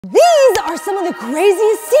These are some of the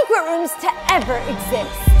craziest secret rooms to ever exist.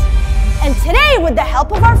 And today, with the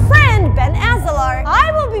help of our friend, Ben Azelart,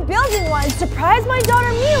 I will be building one to surprise my daughter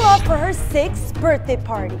Mila for her 6th birthday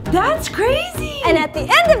party. That's crazy! And at the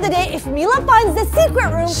end of the day, if Mila finds the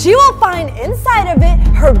secret room, she will find inside of it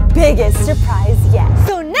her biggest surprise yet.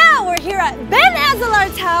 So now we're here at Ben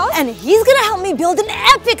Azelart's house, and he's gonna help me build an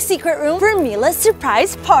epic secret room for Mila's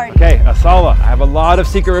surprise party. Okay, Anazala, I have a lot of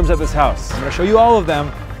secret rooms at this house. I'm gonna show you all of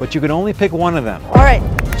them, but you can only pick one of them. All right,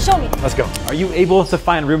 show me. Let's go. Are you able to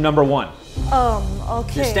find room number 1?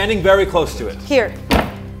 Okay. You're standing very close to it. Here.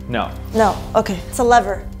 No. No, okay. It's a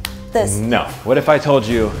lever. This. No. What if I told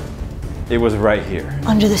you it was right here?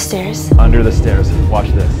 Under the stairs. Under the stairs. Watch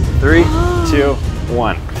this. 3, 2,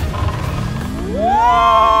 1.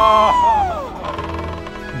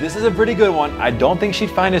 This is a pretty good one. I don't think she'd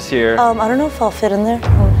find us here. I don't know if I'll fit in there.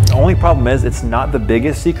 The only problem is it's not the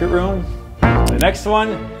biggest secret room. The next one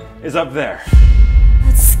is up there.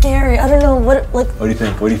 That's scary. I don't know what, like. What do you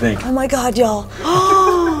think? What do you think? Oh my God, y'all.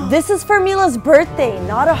 This is for Mila's birthday,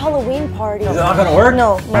 not a Halloween party. Is it not gonna work?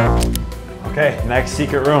 No, no. Okay, next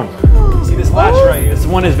secret room. See this latch right here? This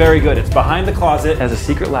one is very good. It's behind the closet, has a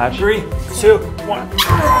secret latch. 3, 2, 1.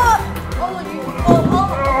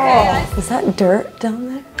 Okay. Is that dirt down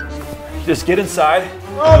there? Just get inside.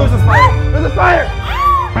 Oh, there's a fire! There's a fire!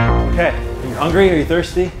 Okay, are you hungry? Are you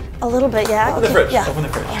thirsty? A little bit, yeah. Open the fridge. Yeah. Open the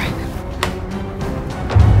fridge. All right.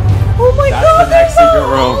 Oh my That's God! the next there's secret a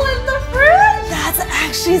room. hole in the fridge. That's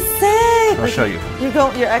actually sick. I'll show you.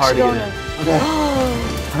 You're actually going in.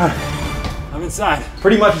 Okay. I'm inside.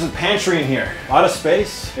 Pretty much there's a pantry in here. A lot of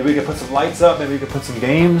space. Maybe we could put some lights up. Maybe we could put some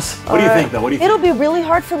games. What do you think, though? What do you think? It'll be really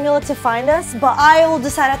hard for Mila to find us, but I will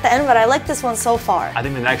decide at the end. But I like this one so far. I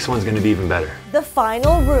think the next one's gonna be even better. The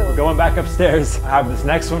final room. Going back upstairs. I have this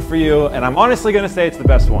next one for you, and I'm honestly gonna say it's the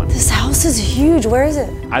best one. This house is huge. Where is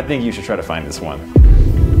it? I think you should try to find this one.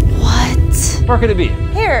 What? Where could it be?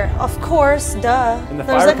 Here, of course, duh. In the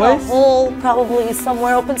There's fireplace? like a hole probably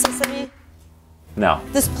somewhere, open sesame. No.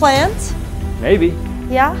 This plant? Maybe.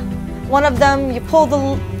 Yeah? One of them, you pull the...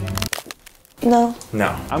 No.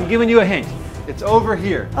 No. I'm giving you a hint. It's over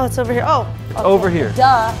here. Oh, it's over here. Oh. Okay. Over here.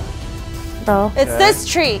 Duh. No. It's Okay. this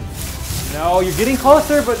tree. No, you're getting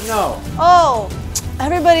closer, but no. Oh.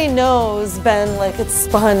 Everybody knows, Ben, like it's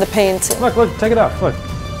behind the painting. Look, look, take it out. Look.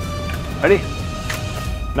 Ready?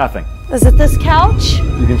 Nothing. Is it this couch?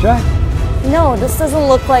 You can check. No, this doesn't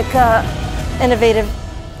look like innovative.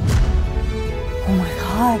 Oh my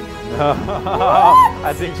God.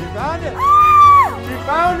 I think she found it. Ah! She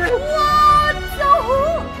found it. What? So,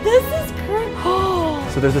 this is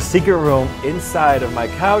crazy. So there's a secret room inside of my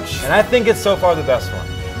couch, and I think it's so far the best one.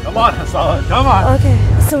 Come on, Anazala, come on. Okay,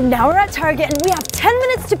 so now we're at Target, and we have 10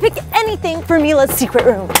 minutes to pick anything for Mila's secret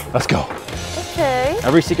room. Let's go. Okay.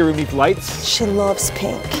 Every secret room needs lights. She loves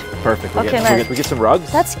pink. Perfect. Okay, nice. We get some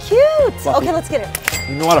rugs. That's cute. Fluffy. Okay, let's get it.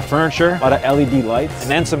 You know, a lot of furniture, a lot of LED lights,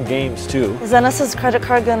 and then some games too. Is Enes's credit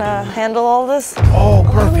card gonna handle all this? Oh,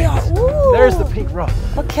 perfect. There we are. Ooh. There's the pink rug.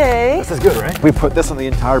 Okay. This is good, right? We put this on the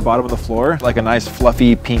entire bottom of the floor, like a nice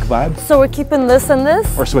fluffy pink vibe. So we're keeping this and this?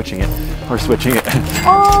 Or switching it. Or switching it.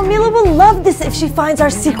 Oh, Mila will love this if she finds our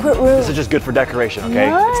secret room. This is just good for decoration, okay?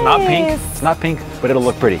 Nice. It's not pink. It's not pink, but it'll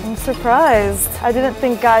look pretty. I'm surprised. I didn't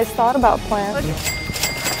think guys thought about plants.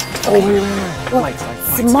 Oh, wait. Lights.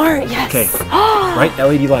 Smart, yes. Okay. Right?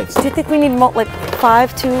 LED lights. Do you think we need like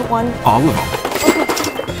 5, 2, 1? All of them.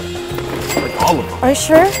 Like all of them. Are you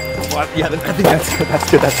sure? What? Yeah, I think that's good.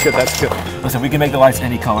 That's good. Listen, we can make the lights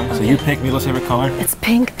any color. So you pick Mila's favorite color. It's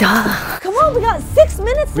pink, duh. Come on, we got 6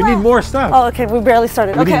 minutes We left. need more stuff. Oh, okay, we barely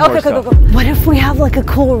started. We need Okay, more go. stuff. What if we have like a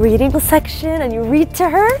cool reading section and you read to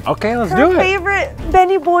her? Okay, let's Her do it. favorite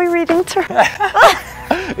Benny Boy reading to her.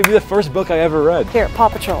 It'd be the first book I ever read. Here, Paw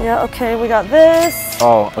Patrol. Yeah, okay, we got this.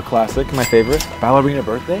 Oh, a classic, my favorite. Ballerina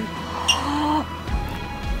Birthday.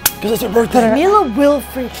 Because it's her birthday. Mila will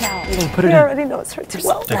freak out. Put it We in. already know it's her too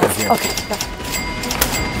well. Stick it here. Okay, go.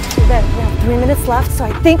 Then we have 3 minutes left, so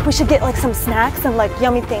I think we should get like some snacks and like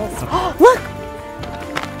yummy things. Look!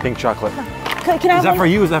 Pink chocolate. Can I have Is that one? for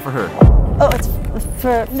you or is that for her? Oh, it's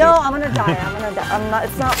for... No, I'm gonna die. I'm not,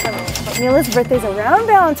 it's not for me. But Mila's birthday's around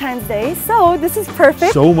Valentine's Day, so this is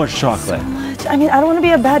perfect. So much chocolate. So much. I mean, I don't want to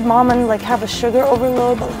be a bad mom and like have a sugar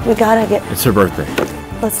overload, but we gotta get... It's her birthday.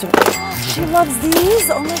 Let's do it. She loves these.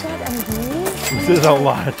 Oh my God, and these. This is a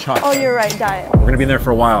lot of chocolate. Oh, you're right, diet. We're gonna be in there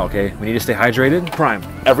for a while, okay? We need to stay hydrated. Prime.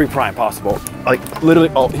 Every prime possible. Like, literally,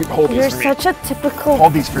 oh, here, hold these You're for me. such a typical...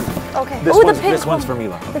 Hold these for me. Okay. This, Ooh, one's, the pink this one's one. for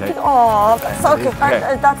Mila, The okay? pink... Oh, that's okay.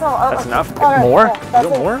 Okay. That's all. That's enough? All right, More? yeah, that's You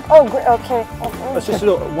want it. more? Oh, great. Okay. Let's just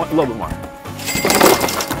do a little bit more.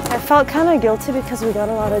 I felt kind of guilty because we got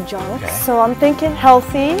a lot of junk. Okay. So I'm thinking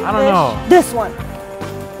healthy. I don't know. This one.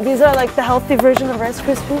 These are like the healthy version of Rice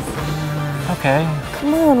Krispies. Okay.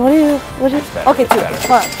 Come on, what do you? Okay, 2.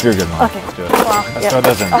 Come on. You're a good one. Okay. Let's do it. Wow. Let's throw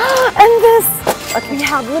those in. And this. Okay. We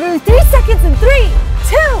have literally 3 seconds in 3,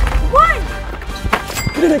 2, 1.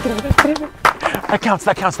 That counts.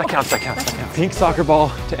 Pink soccer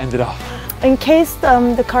ball to end it off. In case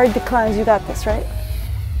the card declines, you got this, right?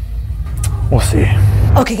 We'll see.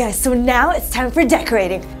 Okay, guys, so now it's time for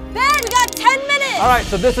decorating. Ben, we got 10 minutes. All right,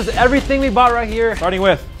 so this is everything we bought right here. Starting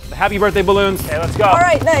with the happy birthday balloons. Okay, let's go. All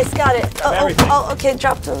right, nice, got it. Okay,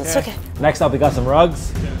 drop those. It's okay. Next up, we got some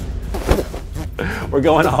rugs. We're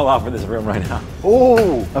going all out for this room right now.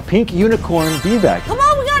 Oh, a pink unicorn beanbag. Come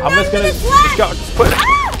on, we got 9 minutes left. Just put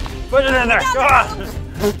it in there.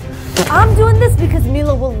 I'm doing this because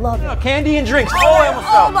Mila will love it. Candy and drinks. I almost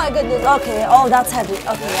fell. Oh my goodness. Okay. Oh, that's heavy.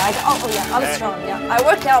 Okay. I'm strong. Yeah. I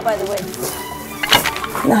worked out, by the way.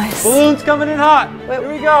 Nice. Balloons coming in hot. Here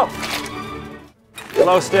we go.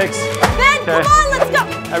 Glow sticks. Ben, come on, let's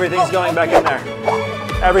go. Everything's going back in there.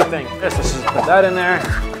 Everything. Let's just put that in there.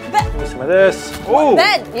 Ben. Some of this. Ooh.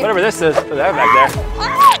 Ben. Whatever this is. Put that back there. Some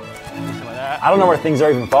of that. I don't know where things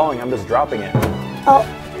are even falling. I'm just dropping it. Oh.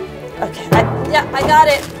 Okay.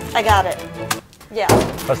 I got it. Yeah.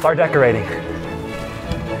 Let's start decorating.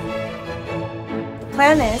 The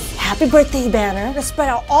plan is happy birthday banner. Let's spread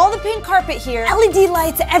out all the pink carpet here. LED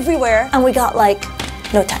lights everywhere. And we got like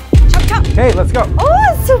no time. Chop, chop. Okay, let's go.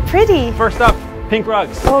 Oh, it's so pretty. First up, pink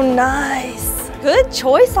rugs. Oh, nice. Good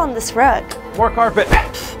choice on this rug. More carpet.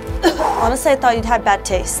 Honestly, I thought you'd have bad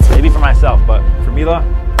taste. Maybe for myself, but for Mila,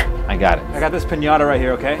 I got it. I got this piñata right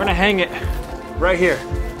here, okay? We're gonna hang it right here.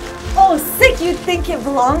 Oh, sick, you think it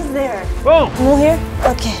belongs there. Boom. Move here?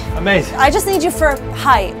 Okay. Amazing. I just need you for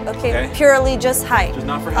height, okay? Purely just height. Just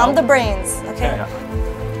not for help. I'm the brains, okay?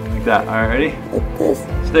 Like that. All right, ready? Like this.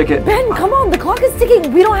 Stick it. Ben, come on, the clock is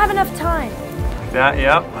ticking. We don't have enough time. Like that,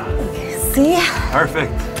 yep. Okay, see?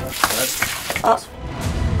 Perfect.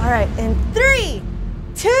 All right, in 3,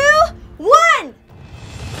 2, 1.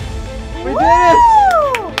 We did it!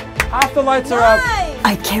 Half the lights are up.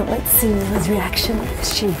 I can't wait to see Mila's reaction.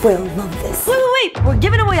 She will love this. Wait. We're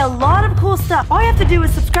giving away a lot of cool stuff. All you have to do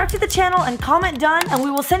is subscribe to the channel and comment done, and we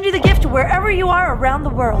will send you the gift wherever you are around the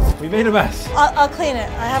world. We made a mess. I'll clean it.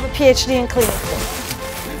 I have a PhD in cleaning.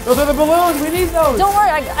 Those are the balloons. We need those. Don't worry,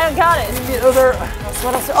 I got it. Those are...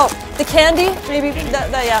 What else? Oh, the candy? Maybe,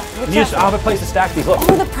 yeah. I'll have a place to stack these. Look.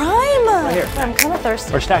 Oh, the prime. Right here. I'm kind of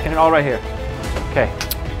thirsty. We're stacking it all right here. Okay.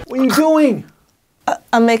 What are you doing?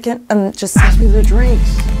 I'm just... Pass me the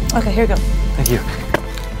drinks. Okay, here you go. Thank you.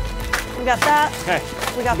 We got that. Okay.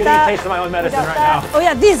 We got I'm that. getting a taste of my own medicine right now. Oh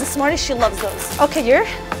yeah, these, the Smarties, she loves those. Okay, you're?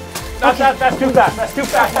 That's too fast. That's too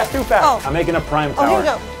fast. Oh. I'm making a prime tower. Oh, here you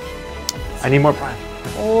go. I need more prime.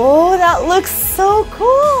 Oh, that looks so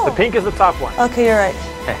cool. The pink is the top one. Okay, you're right.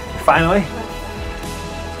 Okay, finally.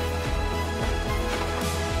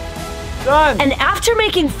 Done. And after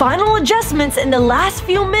making final adjustments in the last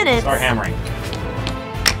few minutes... Start hammering.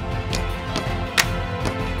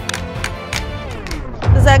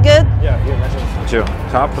 Is that good? Yeah, here, measure this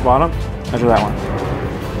one. Top to bottom, measure that one.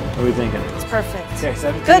 What are we thinking? It's perfect. Okay,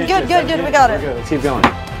 17 Good, inches, good, we got it. Good. Let's keep going.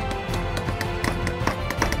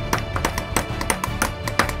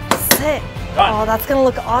 Sick. Done. Oh, that's gonna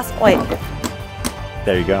look awesome. Wait.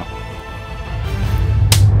 There you go.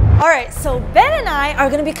 All right, so Ben and I are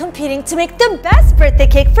gonna be competing to make the best birthday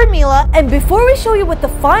cake for Mila. And before we show you what the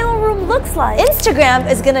final room looks like, Instagram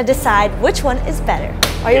is gonna decide which one is better.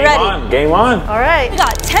 Are you ready? Game on. All right. We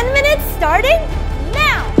got 10 minutes starting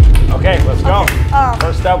now. Okay, let's go. Okay,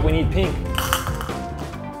 First up, we need pink.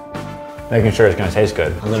 Making sure it's gonna taste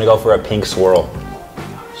good. I'm gonna go for a pink swirl.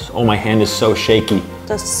 Oh, my hand is so shaky.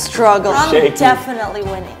 The struggle. I'm shaky. Definitely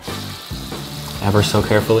winning. Ever so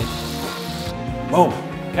carefully. Boom.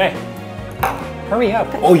 Okay. Hurry up.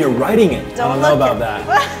 Oh, you're writing it. I don't know about that.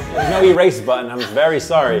 There's no erase button. I'm very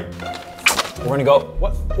sorry. We're gonna go.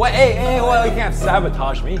 What? Hey, well, you can't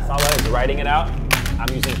sabotage me. Salash is writing it out. I'm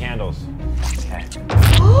using candles. Okay.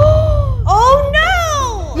 Oh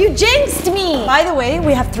no! You jinxed me! By the way,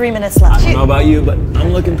 we have 3 minutes left. I don't know about you, but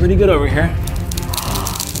I'm looking pretty good over here.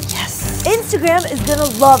 Yes. Instagram is gonna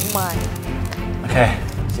love mine. Okay.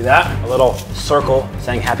 See that? A little circle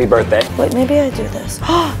saying happy birthday. Wait, maybe I do this.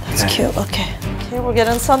 Oh, that's cute. Okay. Okay, we're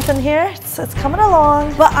getting something here. It's coming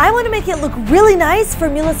along. But I want to make it look really nice for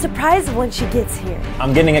Mila's surprise when she gets here.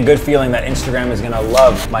 I'm getting a good feeling that Instagram is gonna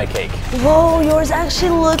love my cake. Whoa, yours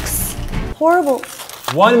actually looks horrible.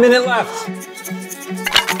 1 minute left.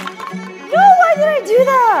 No why did I do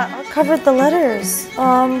that? I covered the letters. Okay,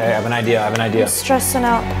 I have an idea. I'm stressing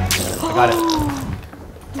out. I got it.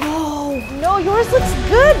 No, yours looks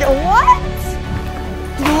good. What?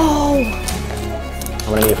 No. I'm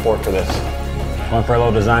gonna need a fork for this. Going for a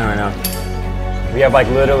little design right now. We have like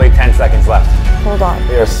literally 10 seconds left. Hold on.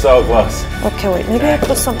 We are so close. Okay, wait. Maybe I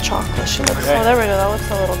put some chocolate. She looks. Okay. Oh, there we go. That looks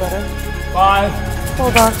a little better. 5.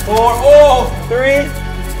 Hold on. 4. Oh, 3,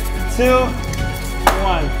 2,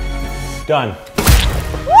 1. Done.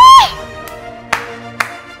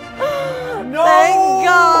 No! Thank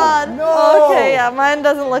God. No! Okay, yeah, mine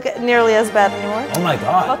doesn't look nearly as bad anymore. Oh my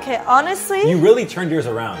God. Okay, honestly. You really turned yours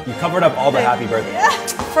around. You covered up all the happy birthday. Yeah.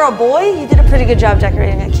 For a boy, you did a pretty good job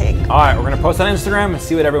decorating a cake. All right, we're gonna post on Instagram and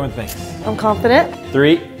see what everyone thinks. I'm confident.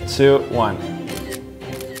 3, 2, 1.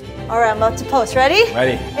 All right, I'm about to post. Ready?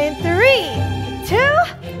 Ready. In 3, 2,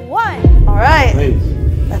 1. All right. Please.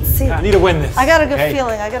 Let's see. I need to win this. I got a good okay?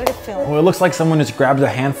 feeling. I got a good feeling. Well, it looks like someone just grabbed a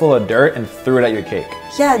handful of dirt and threw it at your cake.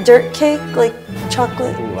 Yeah, dirt cake, like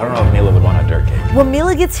chocolate. Ooh, I don't know if Mila would want a dirt cake. When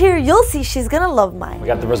Mila gets here, you'll see she's gonna love mine. We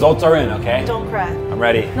got the results are in, okay? Don't cry. I'm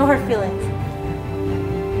ready. No hard feelings.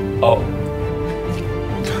 Oh.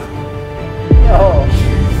 No.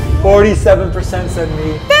 47% said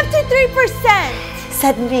me. 53%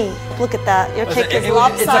 said me. Look at that. Your cake is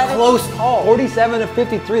lopsided. It's a close call. 47 to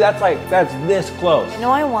 53, that's this close. I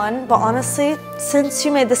know I won, but honestly, since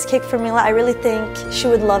you made this cake for Mila, I really think she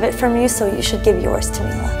would love it from you, so you should give yours to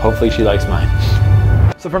Mila. Hopefully she likes mine.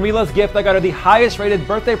 So for Mila's gift, I got her the highest rated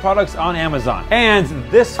birthday products on Amazon. And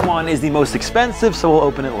this one is the most expensive, so we'll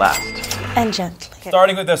open it last. And gently. Okay.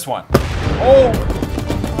 Starting with this one. Oh!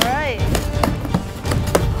 All right.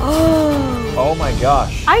 Oh my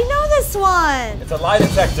gosh. I know this one. It's a lie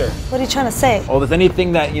detector. What are you trying to say? Oh, there's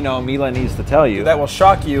anything that, Mila needs to tell you that will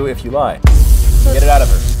shock you if you lie. Get it out of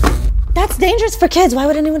her. That's dangerous for kids. Why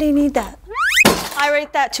would anybody need that? I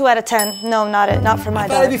rate that 2 out of 10. No, not for my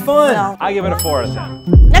daughter. That'd be fun. No. I give it a 4 out of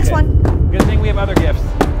 10. Next one. Good thing we have other gifts.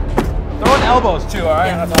 Throw in elbows too, all right?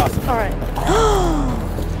 Yeah. That's awesome. All right.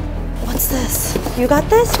 What's this? You got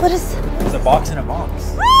this? What is? It's a box in a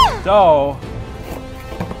box. So,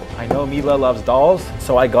 I know Mila loves dolls,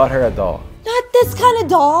 so I got her a doll. Not this kind of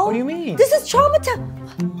doll. What do you mean? This is traumatizing.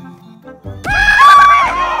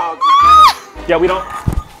 Yeah, we don't.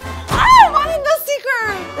 I'm in the secret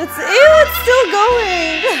room. It's still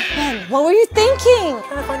going. Man, what were you thinking? I'm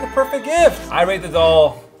trying to find the perfect gift. I rate the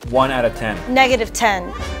doll 1 out of 10. Negative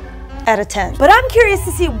 10 out of 10. But I'm curious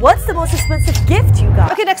to see what's the most expensive gift you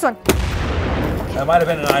got. Okay, next one. That might have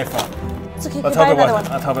been an iPhone. It's okay. Let's buy hope it another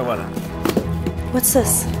wasn't. one. Let's hope it wasn't. What's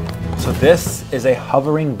this? So this is a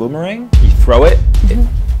hovering boomerang. You throw it, it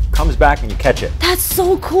comes back, and you catch it. That's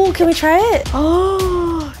so cool. Can we try it?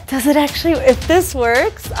 Oh, does it actually? If this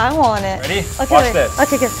works, I want it. Ready? Okay, Watch wait. this.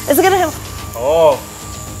 Okay, good. Is it gonna help? Oh,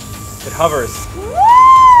 it hovers.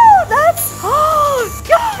 Whoa! That's. Oh,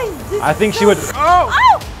 guys! I think she would. Oh!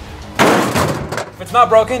 If it's not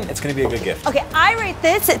broken, it's gonna be a good gift. Okay, I rate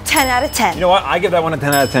this at 10 out of 10. You know what? I give that one a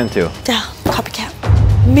 10 out of 10 too. Copycat.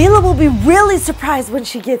 Mila will be really surprised when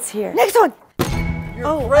she gets here. Next one. You're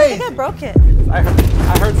I crazy. think I broke it. I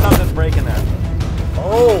heard something breaking there.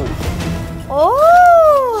 Oh.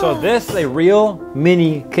 Oh. So this is a real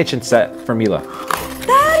mini kitchen set for Mila.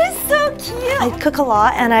 That is so cute. I cook a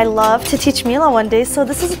lot and I love to teach Mila one day, so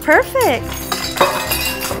this is perfect.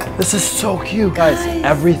 This is so cute. Guys,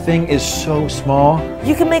 everything is so small.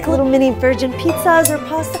 You can make little mini virgin pizzas or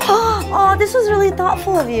pasta. Oh, this was really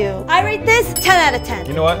thoughtful of you. I rate this 10 out of 10.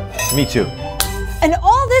 You know what? Me too. And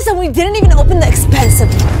all this and we didn't even open the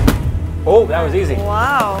expensive one. Oh, that was easy.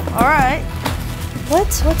 Wow, all right.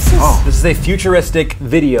 What's this? Oh, this is a futuristic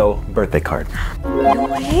video birthday card. No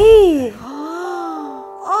way.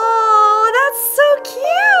 Oh, that's so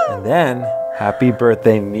cute. And then, happy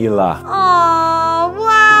birthday, Mila. Oh, wow,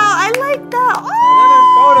 I like that. And then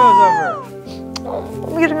there's photos of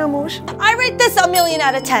her. I'm getting emotional. I rate this a 1,000,000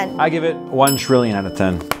 out of 10. I give it 1 trillion out of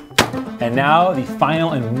 10. And now the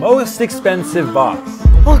final and most expensive box.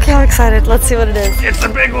 Okay, I'm excited. Let's see what it is. It's the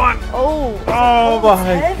big one. Oh. Oh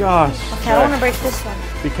my gosh. Okay, I don't want to break this one.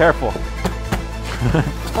 Be careful.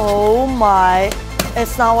 Oh my.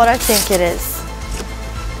 It's not what I think it is.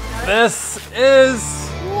 This is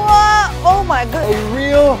What? Oh my goodness. a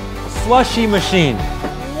real slushy machine.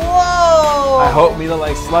 Whoa. I hope Mila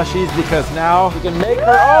likes slushies because now we can make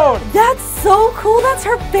her own. That's so cool. That's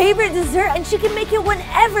her favorite dessert and she can make it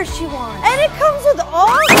whenever she wants. And it comes with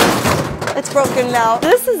all... It's broken now.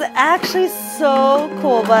 This is actually so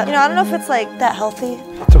cool, but I don't know if it's like that healthy.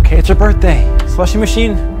 It's okay, it's her birthday. Slushy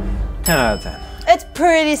machine, 10 out of 10. It's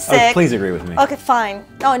pretty sick. Oh, please agree with me. Okay, fine.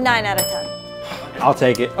 Oh, 9 out of 10. I'll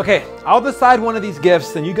take it. Okay, I'll decide one of these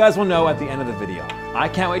gifts and you guys will know at the end of the video. I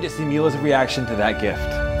can't wait to see Mila's reaction to that gift.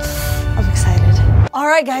 I'm excited. All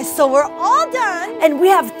right, guys, so we're all done and we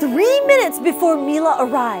have 3 minutes before Mila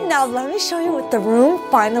arrives. Now, let me show you what the room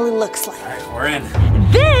finally looks like. All right, we're in.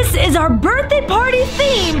 This is our birthday party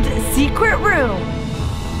themed secret room.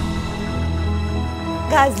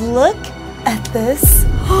 Guys, look at this.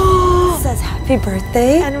 It says happy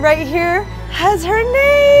birthday. And right here has her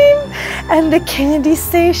name and the candy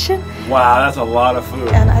station. Wow, that's a lot of food.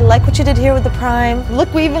 And I like what you did here with the prime.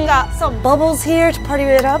 Look, we even got some bubbles here to party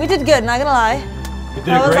it up. We did good, not gonna lie. You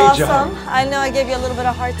did a great job. I know I gave you a little bit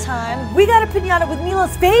of a hard time. We got a piñata with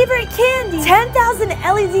Mila's favorite candy, 10,000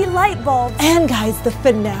 LED light bulbs. And guys, the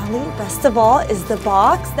finale, best of all, is the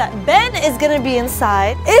box that Ben is gonna be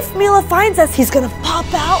inside. If Mila finds us, he's gonna pop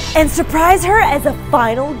out and surprise her as a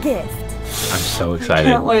final gift. I'm so excited.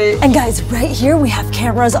 Can't wait. And guys, right here we have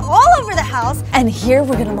cameras all over the house. And here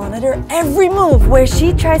we're gonna monitor every move where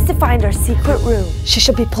she tries to find our secret room. She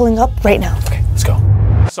should be pulling up right now. Okay, let's go.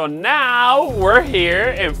 So now we're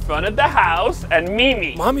here in front of the house and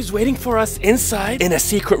Mimi. Mommy's waiting for us inside in a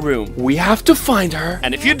secret room. We have to find her.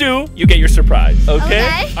 And if you do, you get your surprise.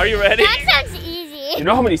 Okay? Are you ready? That sounds easy. You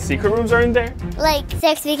know how many secret rooms are in there? Like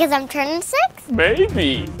 6 because I'm turning 6?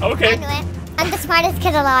 Maybe. Okay. Anyway, I'm the smartest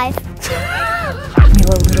kid alive.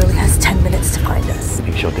 Mila literally has 10 minutes to find us.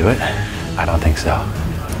 Think she'll do it? I don't think so.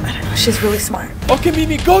 I don't know, she's really smart. Okay,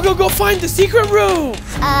 Mimi, go find the secret room.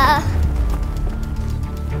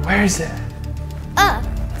 Where is it?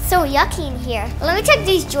 So yucky in here. Let me check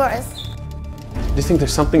these drawers. Do you think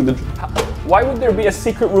there's something why would there be a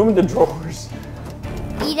secret room in the drawers?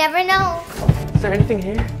 You never know. Is there anything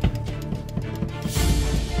here?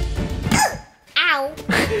 Ow.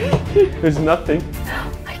 There's nothing.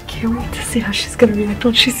 I can't wait to see how she's gonna react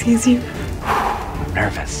when she sees you. I'm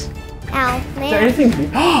nervous. Ow, Is there man. anything here?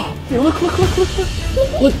 Look.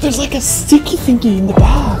 Look, there's like a sticky thingy in the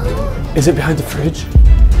back. Is it behind the fridge?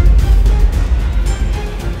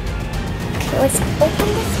 Let's open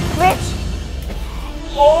this fridge.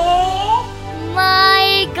 Oh!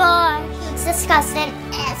 My gosh. It's disgusting.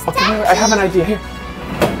 Okay, wait, I have an idea here.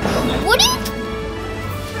 What do you...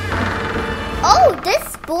 Oh,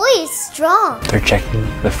 this boy is strong. They're checking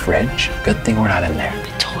the fridge. Good thing we're not in there.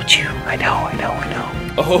 I told you. I know.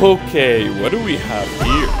 Okay, what do we have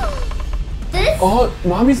here? This... Oh,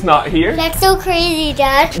 Mommy's not here. That's so crazy,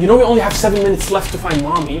 Dad. You know we only have 7 minutes left to find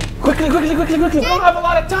Mommy. Quickly. We don't have a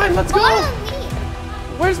lot of time. Let's go. Follow me.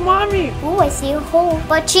 Where's Mommy? Oh, I see a hole.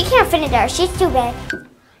 But she can't fit in there. She's too big.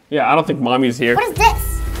 Yeah, I don't think Mommy's here. What is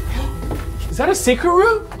this? Is that a secret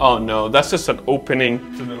room? Oh no, that's just an opening.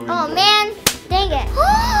 Oh, man. Dang it.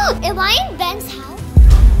 Am I in Ben's house?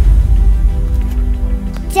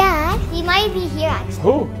 Dad, he might be here actually.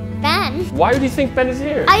 Who? Ben. Why do you think Ben is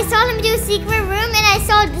here? I saw him do a secret room and I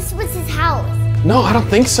saw this was his house. No, I don't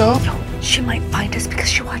think so. She might find us because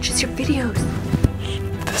she watches your videos.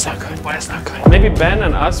 That's not good. Why is not good? Maybe Ben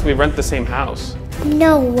and us, we rent the same house.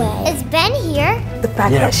 No way. Is Ben here? The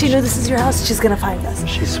fact that she knew this is your house, she's gonna find us.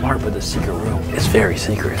 She's smart, but the secret room is very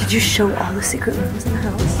secret. Did you show all the secret rooms in the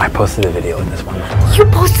house? I posted a video with this one. You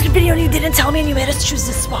posted a video and you didn't tell me and you made us choose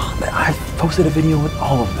this spot. But I posted a video with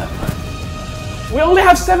all of them. We only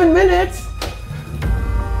have 7 minutes.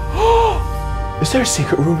 Is there a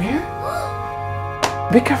secret room here?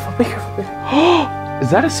 Be careful. Is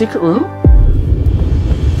that a secret room?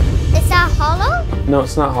 Is that hollow? No,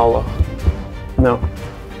 it's not hollow. No.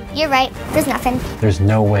 You're right. There's nothing. There's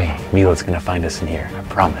no way Mila's gonna find us in here. I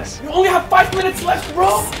promise. We only have 5 minutes left, bro.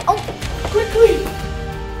 Oh, Quickly.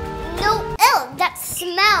 no. Ew, that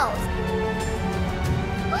smells.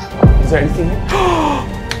 Is there anything here?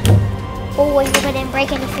 Oh, I hope I didn't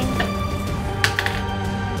break anything.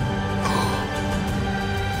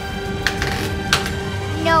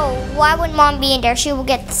 No, why would Mom be in there? She will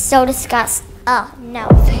get so disgusted. Oh, no.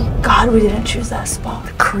 Thank God we didn't choose that spot.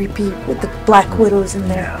 The creepy with the black widows in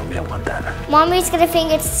there. Yeah, we don't want that. Mommy's gonna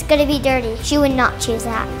think it's gonna be dirty. She would not choose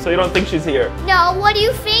that. So you don't think she's here? No, what are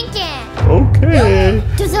you thinking? Okay.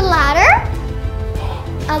 There's a ladder?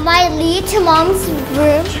 Might lead to Mom's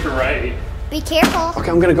room. You're right. Be careful. Okay,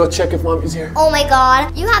 I'm gonna go check if Mommy's here. Oh my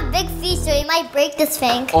God. You have big feet, so you might break this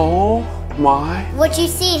thing. Oh my. What you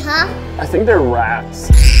see, huh? I think they're rats.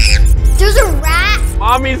 There's a rat.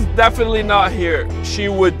 Mommy's definitely not here. She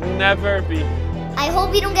would never be. I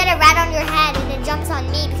hope you don't get a rat on your head and it jumps on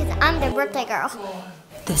me because I'm the birthday girl.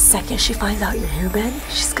 The second she finds out you're here, Ben,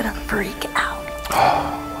 she's gonna freak out.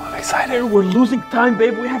 I'm excited. We're losing time,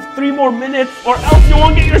 babe. We have 3 more minutes or else you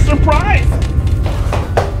won't get your surprise.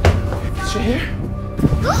 Is she here?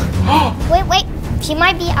 Wait. She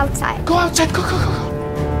might be outside. Go outside, go.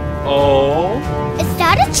 Oh. Is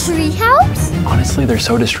that a tree house? Honestly, they're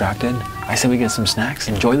so distracted. I say we get some snacks,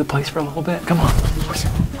 enjoy the place for a little bit. Come on.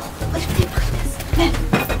 Ben,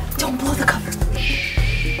 don't blow the cover.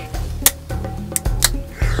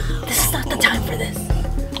 This is not the time for this.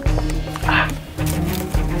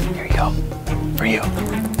 Here you go. For you.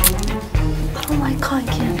 I don't like cotton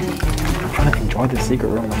candy. I'm trying to enjoy the secret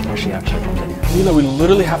room before she actually comes in here. Mila, we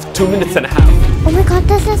literally have 2 minutes and a half. Oh my god,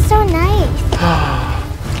 this is so nice.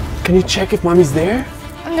 Can you check if mommy's there?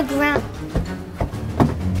 On the ground.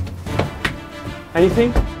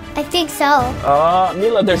 Anything? I think so.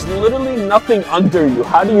 Mila, there's literally nothing under you.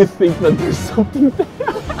 How do you think that there's something there?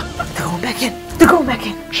 They're going back in. They're going back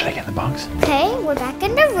in. Should I get in the box? Okay, we're back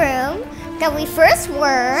in the room that we first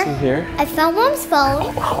were. Here? I found Mom's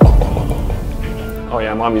phone. Oh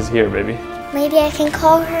yeah, mommy's here, baby. Maybe I can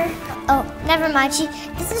call her. Oh, never mind.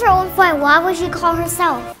 This is her own phone. Why would she call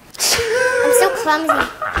herself? I'm so clumsy. We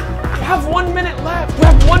have 1 minute left. We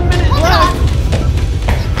have 1 minute left.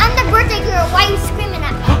 I'm the birthday girl. Why are you screaming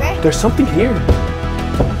at me, right? There's something here.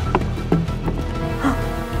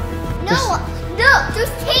 No,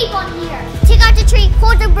 there's tape on here. Take out the tree,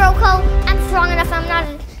 hold the broco. I'm strong enough. I'm not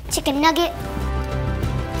a chicken nugget.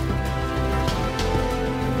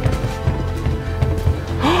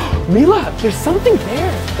 Mila, there's something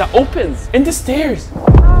there that opens in the stairs. Do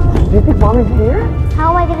you think mommy's here?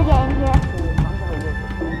 How am I gonna get in here?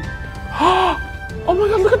 Oh my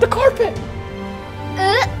god, look at the carpet.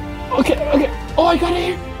 Okay. Oh, I got it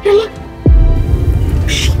here. Here, look.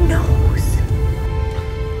 She knows.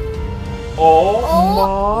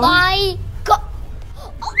 Oh My god.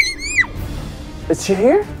 Is she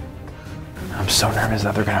here? I'm so nervous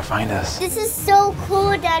that they're gonna find us. This is so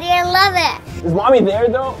cool, Daddy. I love it. Is mommy there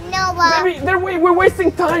though? No, Baby, we're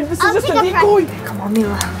wasting time. This I'll is just take a a decoy. Come on,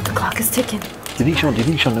 Mila. The clock is ticking. Do you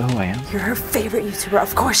think she'll know who I am? You're her favorite YouTuber.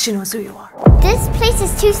 Of course she knows who you are. This place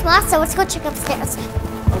is too small, so let's go check upstairs.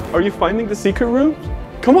 Are you finding the secret room?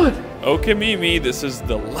 Come on. Okay, Mimi, this is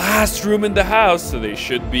the last room in the house, so they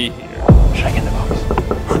should be here. Should I get in the box?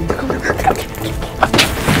 Lift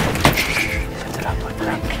it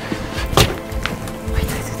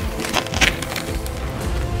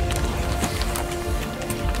up.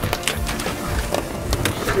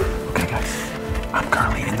 Okay, guys. I'm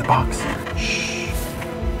currently in the box.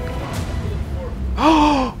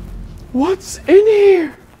 Oh, what's in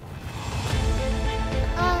here?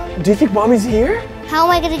 Do you think mommy's here? How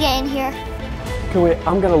am I gonna get in here? Okay, wait,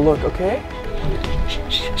 I'm gonna look, okay?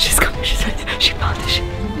 She's coming. She found it.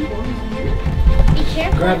 Be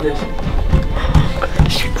careful. Grab this.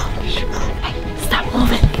 She found it. Hey, stop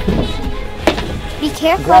moving. Be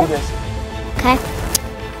careful. Grab this. Okay.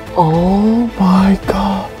 Oh my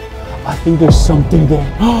god. I think there's something there.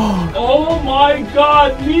 Oh my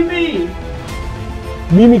god, Mimi!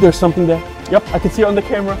 Mimi, there's something there. Yep, I can see it on the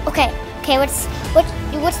camera. Okay.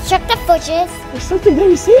 Let's check the footage. There's something there,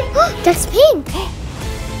 you see it? That's pink.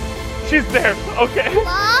 She's there, okay.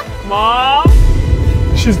 Mom. Mom!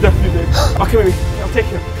 She's definitely there. Okay, baby, I'll take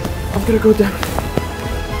her. I'm gonna go down.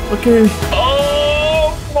 Okay, baby.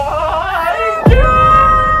 Oh my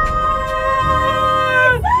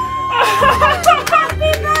god!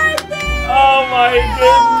 Happy birthday! Oh my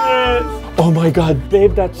goodness! Oh my god,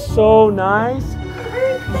 babe, that's so nice.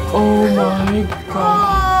 Oh my god. Oh,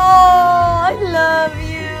 I love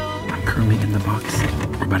you. I'm currently in the box.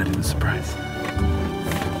 We're about to do the surprise.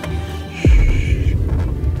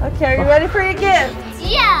 Okay, are you ready for your gift?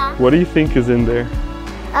 Yeah. What do you think is in there?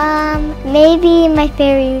 Maybe my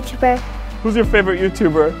favorite YouTuber, Who's your favorite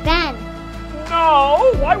YouTuber? Ben.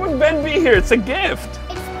 No, why would Ben be here? It's a gift.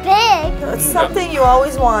 It's big. It's something you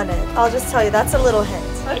always wanted. I'll just tell you, that's a little hint.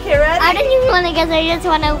 Okay, ready? I don't even want to guess. I just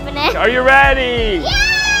want to open it. Are you ready?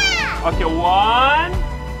 Yeah. Okay, 1, 2,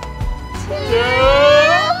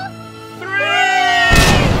 3.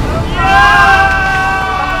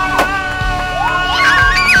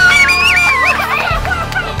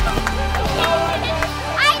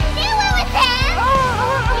 I knew it was him.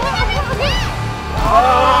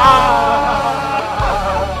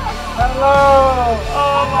 Hello.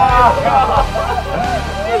 Oh my god.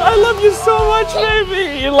 I love you so much,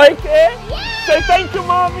 baby. You like it? Yeah. Say thank you,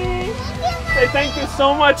 mommy. Say thank you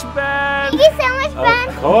so much, Ben. Thank you so much, Ben.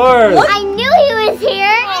 Of course. I knew he was here.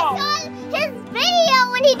 I saw his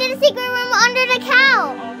video when he did a secret room under the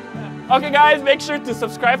couch. Okay, guys, make sure to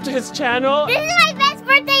subscribe to his channel. This is my best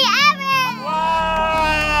birthday